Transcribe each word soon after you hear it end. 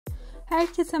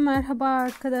Herkese merhaba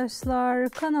arkadaşlar.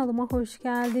 Kanalıma hoş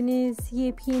geldiniz.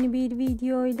 Yepyeni bir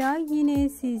videoyla yine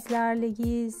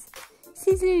sizlerleyiz.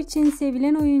 Sizler için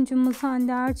sevilen oyuncumuz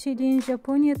Hande Erçel'in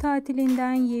Japonya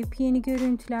tatilinden yepyeni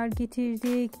görüntüler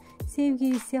getirdik.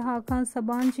 Sevgilisi Hakan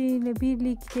Sabancı ile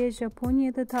birlikte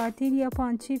Japonya'da tatil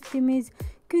yapan çiftimiz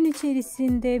gün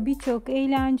içerisinde birçok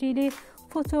eğlenceli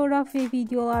fotoğraf ve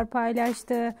videolar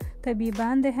paylaştı. Tabii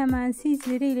ben de hemen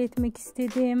sizlere iletmek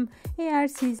istedim. Eğer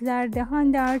sizler de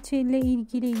Hande Erçel ile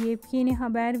ilgili yepyeni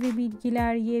haber ve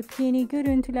bilgiler, yepyeni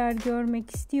görüntüler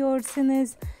görmek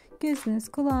istiyorsanız gözünüz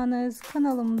kulağınız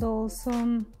kanalımda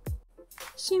olsun.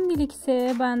 Şimdilik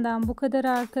ise benden bu kadar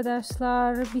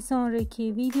arkadaşlar. Bir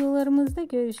sonraki videolarımızda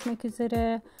görüşmek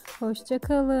üzere. Hoşça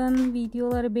kalın.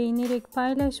 Videoları beğenerek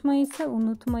paylaşmayı ise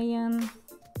unutmayın.